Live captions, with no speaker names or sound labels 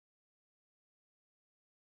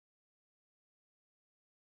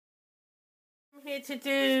Here to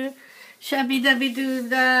do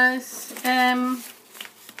Shabbydabbydoohdah's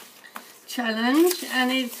challenge,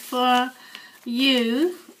 and it's for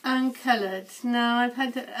you, uncoloured. Now, I've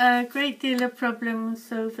had a great deal of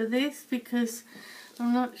problems over this because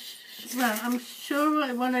I'm not well, I'm sure what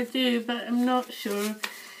I want to do, but I'm not sure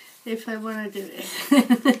if I want to do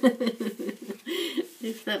it.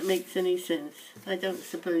 If that makes any sense. I don't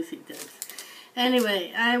suppose it does.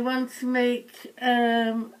 Anyway, I want to make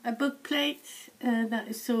a book plate that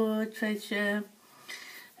I saw Treasure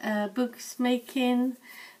Books making,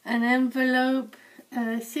 an envelope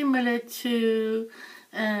similar to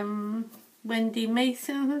Wendy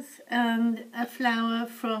Mason's, and a flower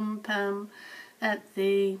from Pam at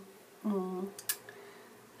the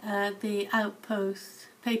outpost,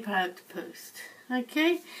 paper outpost.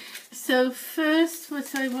 Okay, so first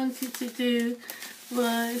what I wanted to do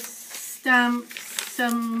was stamp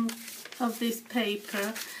some of this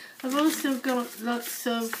paper. I've also got lots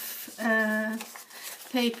of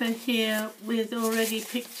paper here with already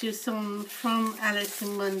pictures on from Alice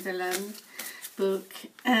in Wonderland book,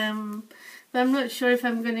 but I'm not sure if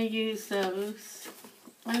I'm going to use those.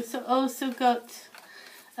 I've also got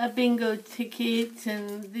a bingo ticket,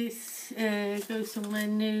 and this goes somewhere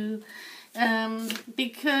new,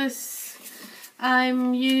 because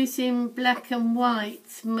I'm using black and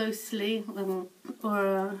white mostly,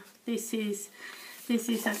 or this is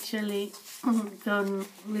actually gone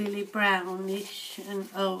really brownish and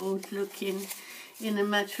old looking in a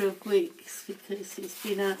matter of weeks because it's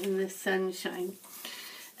been out in the sunshine.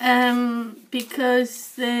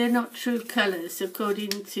 Because they're not true colours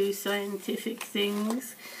according to scientific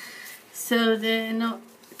things, so they're not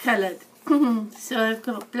coloured. So I've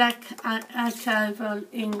got black archival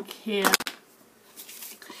ink here,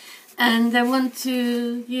 and I want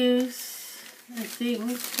to use, I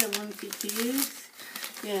wanted to use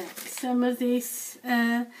some of these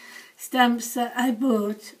stamps that I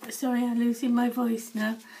bought. Sorry, I'm losing my voice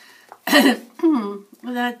now.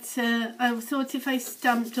 That I thought if I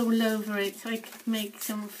stamped all over it, I could make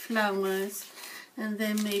some flowers, and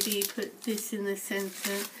then maybe put this in the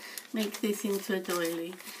centre, make this into a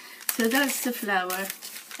doily. So that's the flower.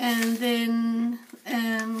 And then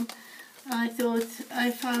I thought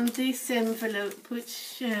I found this envelope,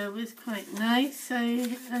 which was quite nice. I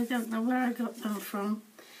don't know where I got them from,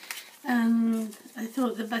 and I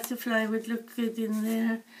thought the butterfly would look good in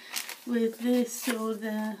there with this, or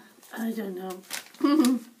the, I don't know.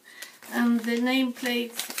 And the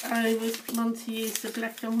nameplate, I want to use the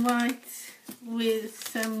black and white with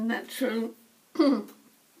some natural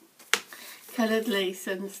coloured lace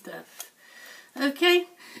and stuff. Okay,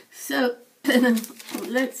 so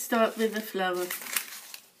let's start with the flower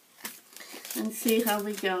and see how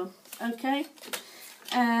we go. Okay,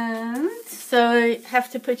 and so I have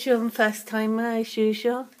to put you on fast timer as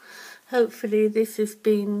usual. Hopefully this has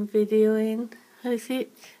been videoing, has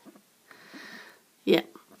it? Yeah,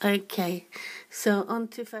 okay, so on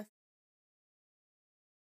to fast.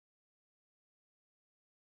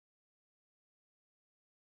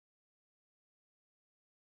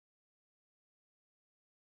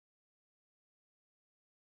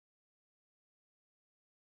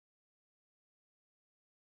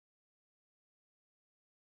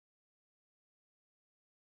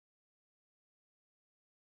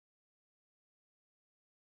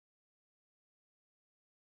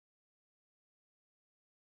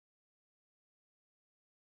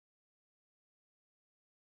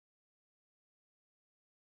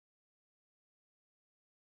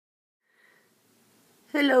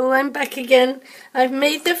 Hello, I'm back again. I've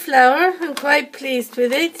made the flower. I'm quite pleased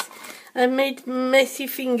with it. I made messy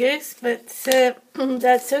fingers, but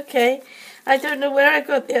that's okay. I don't know where I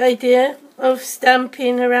got the idea of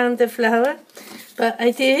stamping around the flower, but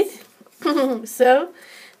I did. So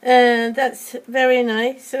that's very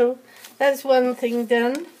nice. So that's one thing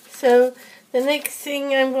done. So the next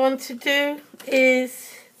thing I want to do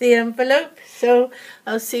is the envelope. So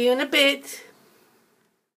I'll see you in a bit.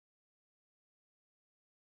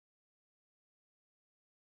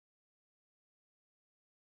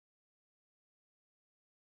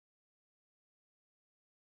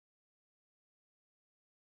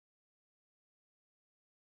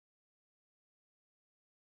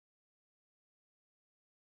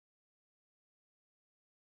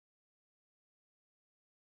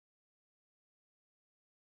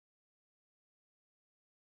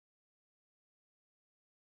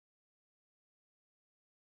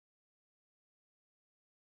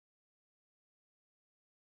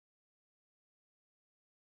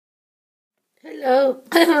 Hello,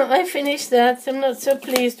 I finished that. I'm not so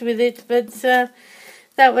pleased with it, but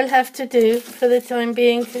that will have to do for the time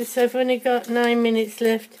being, because I've only got 9 minutes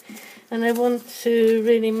left and I want to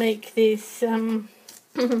really make this the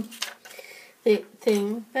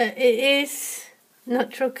thing. But it is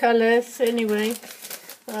natural colours anyway,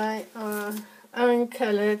 right, or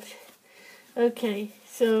uncoloured. Okay,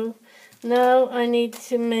 so now I need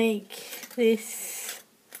to make this,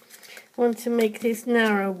 want to make this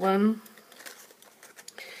narrow one.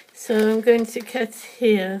 So I'm going to cut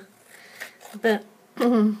here, but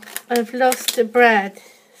I've lost the brad,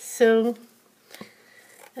 so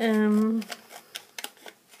I'm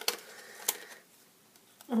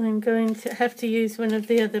going to have to use one of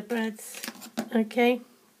the other brads. Okay,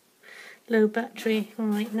 low battery,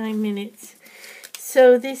 alright, 9 minutes.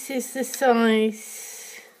 So this is the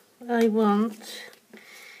size I want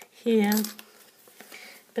here,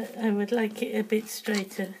 but I would like it a bit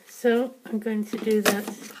straighter, so I'm going to do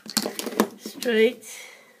that straight.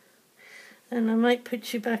 And I might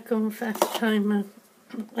put you back on fast timer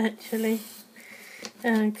actually,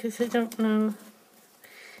 because I don't know,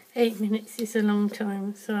 8 minutes is a long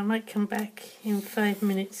time, so I might come back in 5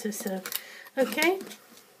 minutes or so. Okay,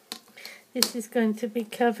 this is going to be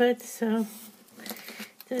covered, so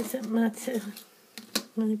it doesn't matter.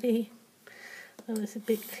 Maybe I was a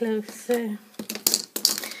bit close there.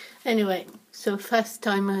 Anyway, so fast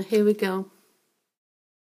timer, here we go.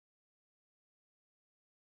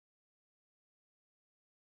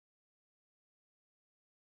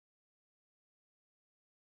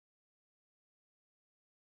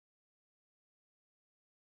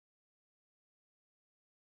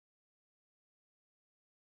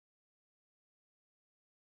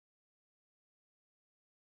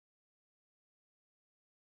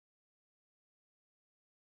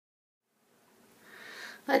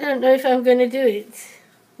 I don't know if I'm going to do it.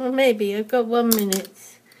 Well, maybe. I've got 1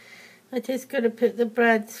 minute. I just got to put the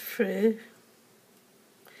brads through.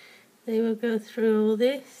 They will go through all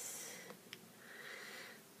this.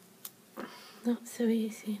 Not so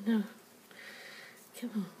easy, no.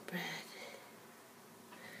 Come on, brad.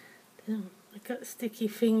 I got sticky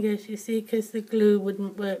fingers, you see, because the glue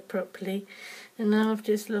wouldn't work properly. And now I've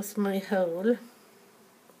just lost my hole.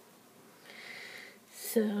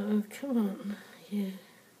 So, come on, you.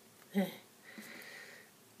 There.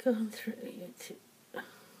 Go on through, you two.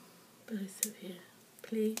 Both of you,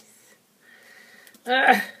 please.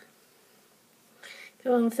 Ah!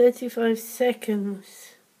 Go on, 35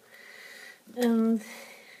 seconds. And it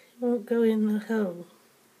won't go in the hole.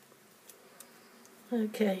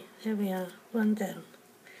 Okay, there we are, one down.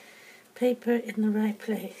 Paper in the right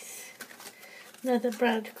place. Another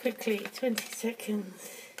brad quickly, 20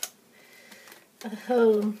 seconds. A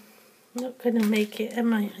hole. Not going to make it,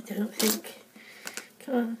 am I? I don't think.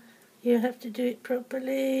 Come on, you have to do it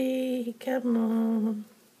properly. Come on.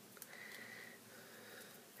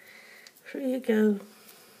 Through you go.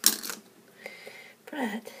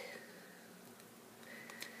 Brad.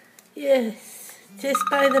 Yes, just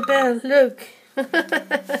by the bell, look.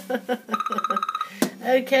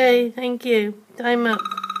 Okay, thank you. Time up.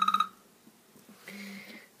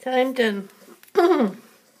 Time done.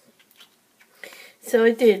 So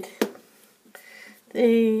I did.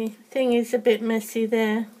 The thing is a bit messy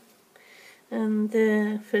there, and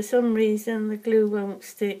for some reason the glue won't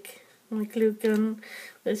stick. My glue gun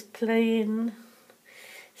was playing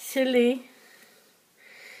silly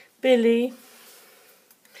Billy.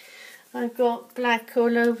 I've got black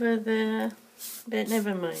all over the, but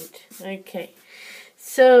never mind. Okay,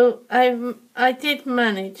 so I did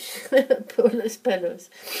manage por los pelos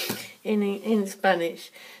in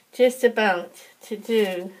Spanish, just about to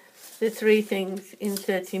do the 3 things in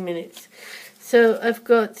 30 minutes. So I've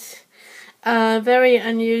got a very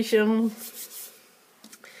unusual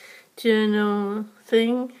journal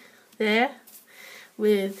thing there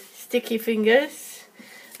with sticky fingers.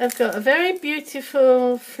 I've got a very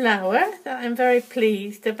beautiful flower that I'm very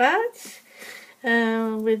pleased about,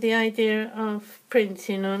 with the idea of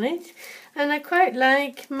printing on it, and I quite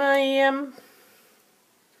like my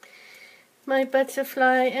my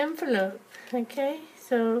butterfly envelope. Okay,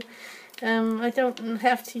 so I don't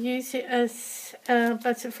have to use it as a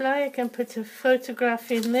butterfly. I can put a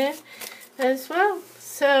photograph in there as well.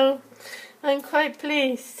 So I'm quite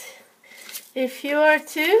pleased. If you are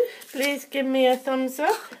too, please give me a thumbs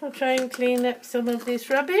up. I'll try and clean up some of this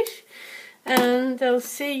rubbish, and I'll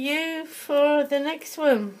see you for the next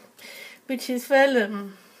one, which is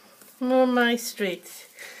vellum, more my street.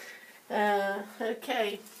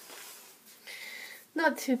 Okay,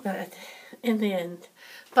 not too bad in the end.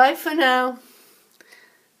 Bye for now.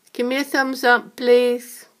 Give me a thumbs up,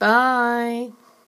 please. Bye.